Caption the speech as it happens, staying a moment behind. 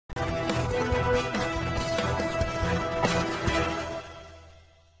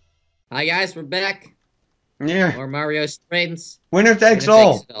Hi guys, we're back. Yeah. More Mario Strings. Winner takes Winner takes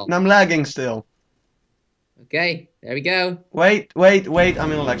all. it all. And I'm lagging still. Okay, there we go. Wait.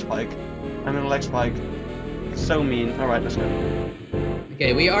 I'm in a leg spike. I'm in a leg spike. So mean. Alright, let's go.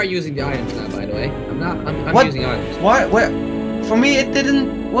 Okay, we are using the items now, by the way. I'm What? using items. Why? Where? For me, it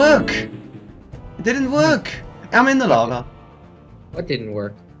didn't work. It didn't work. I'm in the lava. What didn't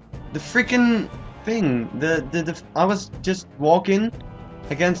work? The freaking thing. I was just walking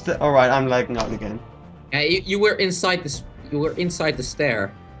against the. Alright, I'm lagging out again. You were inside this. You were inside the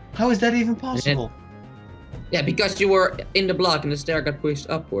stair. How is that even possible? Yeah, because you were in the block and the stair got pushed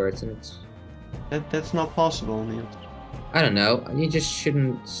upwards, and it's. That's not possible, Niels. I don't know. You just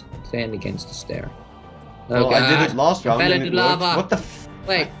shouldn't stand against the stair. Oh Well, God. I did it last round. Fell And into it worked. lava. What the? F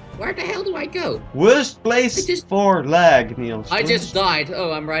Wait, where the hell do I go? Worst place for lag, Niels. I just died.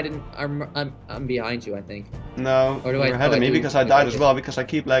 Oh, I'm right in. I'm behind you, I think. No, Or do you're ahead of me because I died as well because I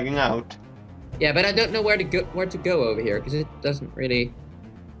keep lagging out. Yeah, but I don't know where to go over here because it doesn't really.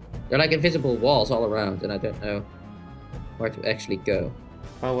 They're like invisible walls all around, and I don't know where to actually go.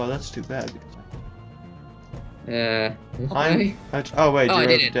 Oh well, that's too bad. Because This I'm. way? Oh wait, Oh, I you're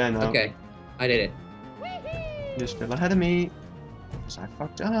did over it. there now. Okay, I did it. You're still ahead of me. Because I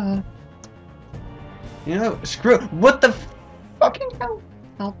fucked up. You know, screw. What the fucking hell?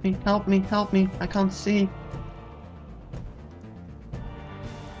 Help me! Help me! Help me! I can't see.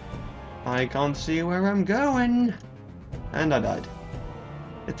 I can't see where I'm going. And I died.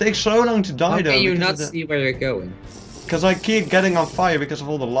 It takes so long to die How though. can you not see where you're going? Because I keep getting on fire because of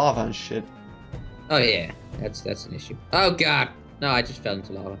all the lava and shit. Oh yeah, that's an issue. Oh God, no! I just fell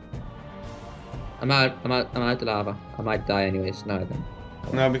into lava. I'm out the lava. I might die anyways. No, then.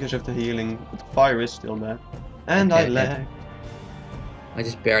 No, because of the healing. But the fire is still there. And Okay, I lagged. I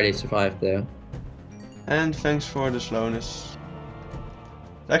just barely survived though. And thanks for the slowness.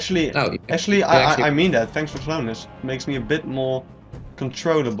 Actually, Oh, I mean that. Thanks for slowness. Makes me a bit more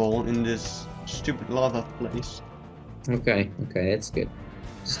controllable in this stupid lava place. Okay, that's good.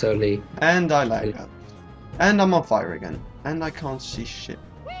 It's totally. And I lag out. And I'm on fire again. And I can't see shit.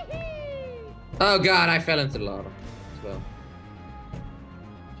 Oh God, I fell into the lava as well.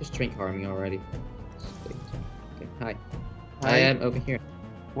 Just drink harming already. Okay, hi. I am over here.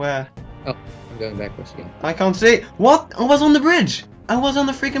 Where? Oh, I'm going backwards again. I can't see. What? I was on the bridge. I was on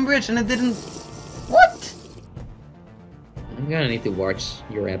the freaking bridge and it didn't. What? I'm gonna need to watch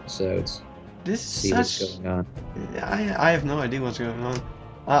your episodes. This See is what's such. going on. I have no idea what's going on.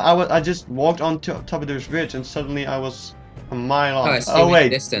 I just walked on top of this bridge and suddenly I was a mile off. Oh, I see Oh with wait,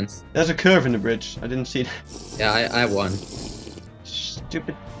 distance. there's a curve in the bridge. I didn't see that. Yeah, I won.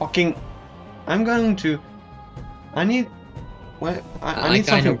 Stupid fucking. I'm going to. I need. What? I need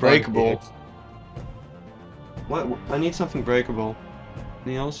kind something of breakable. won, dude. What? I need something breakable.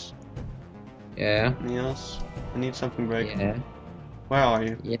 Niels? Yeah. Niels? I need something breakable. Yeah. Where are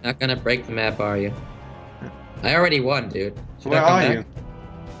you? You're not gonna break the map, are you? I already won, dude. Should Where I come are back? you?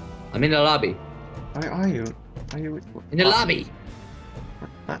 I'm in the lobby. Where are you? Are you? In the lobby.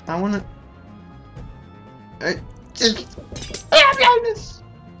 I wanna. Just.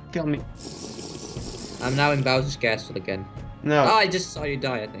 Kill me. I'm now in Bowser's Castle again. No. Oh, I just saw you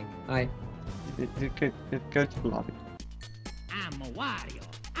die, I think. Hi. Go to the lobby. I'm a Wario.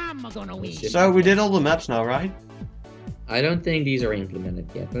 I'm gonna win. Shit. So we did all the maps now, right? I don't think these are implemented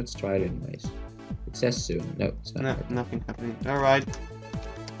yet. Let's try it anyways. It says soon. No, it's not. No, nothing happening. Alright.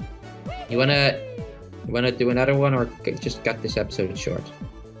 You wanna do another one or just cut this episode short?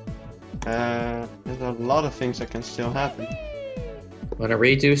 There's a lot of things that can still happen. Wanna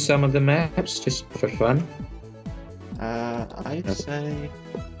redo some of the maps just for fun? I'd say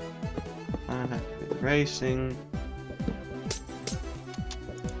racing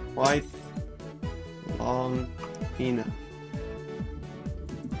quite long enough.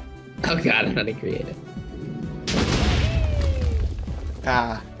 Oh God, I'm not creative.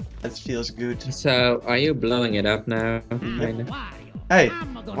 Ah, that feels good. So, are you blowing it up now? Kinda? Wario. Hey,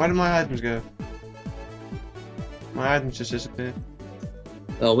 I'm gonna where did my items go? My items just disappeared.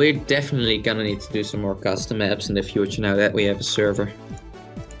 Well, we're definitely gonna need to do some more custom maps in the future now that we have a server.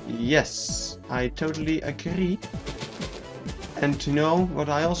 Yes, I totally agree. And to know what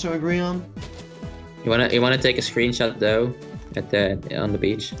I also agree on? You wanna take a screenshot though, on the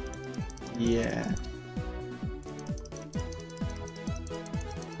beach? Yeah.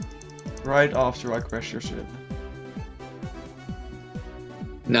 Right after I crash your server.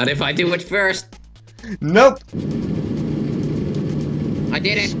 Not if I do it first. Nope! I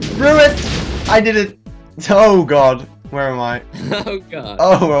did it. Screw it! I did it! Oh god, where am I? Oh God.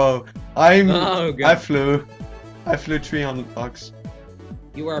 Oh, Oh I God. flew 300 bucks.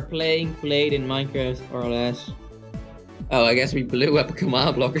 You are played in Minecraft or less. Oh, I guess we blew up a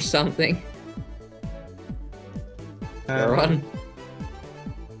command block or something. Run.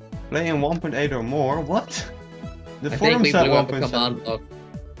 Playing 1.8 or more? What? The I think we forums blew at up a 1.7. command block.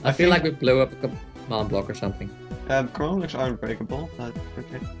 I feel like we blew up a command block or something. Chronologies aren't breakable, but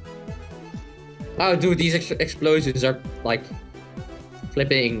okay. Oh, dude, these explosions are like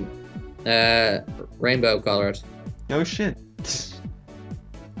flipping rainbow colored. No shit.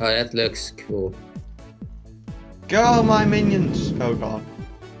 Oh, that looks cool. Go, my minions! Oh god.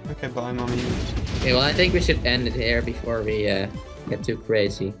 Okay, bye, my minions. Okay, well, I think we should end it here before we get too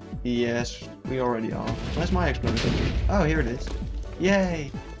crazy. Yes, we already are. Where's my explosion? Oh, here it is.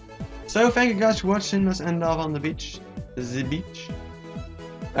 Yay! So, thank you guys for watching. Let's end off on the beach. The beach.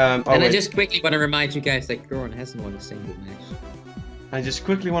 And I just quickly want to remind you guys that Goran hasn't won a single match. I just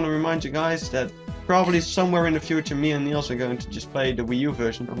quickly want to remind you guys that probably somewhere in the future, me and Niels are going to just play the Wii U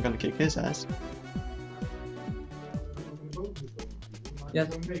version. I'm gonna kick his ass. Yes.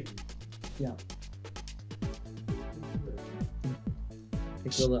 Yeah.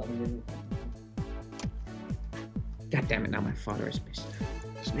 God damn it! Now my father is pissed.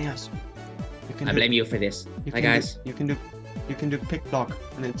 Niels, I blame you for this. Hi guys. You can do pick block,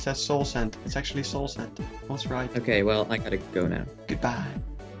 and it says soul send. It's actually soul send. What's right? Okay, well I gotta go now. Goodbye.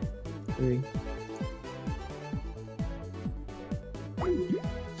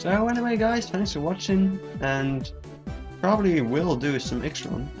 So anyway, guys, thanks for watching, and probably will do some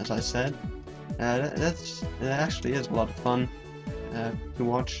Ixtron, as I said. It actually is a lot of fun to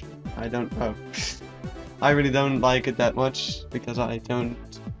watch. I don't know. I really don't like it that much because I don't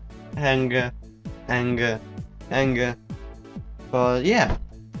anger. But yeah,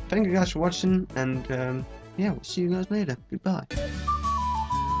 thank you guys for watching, and yeah, we'll see you guys later. Goodbye.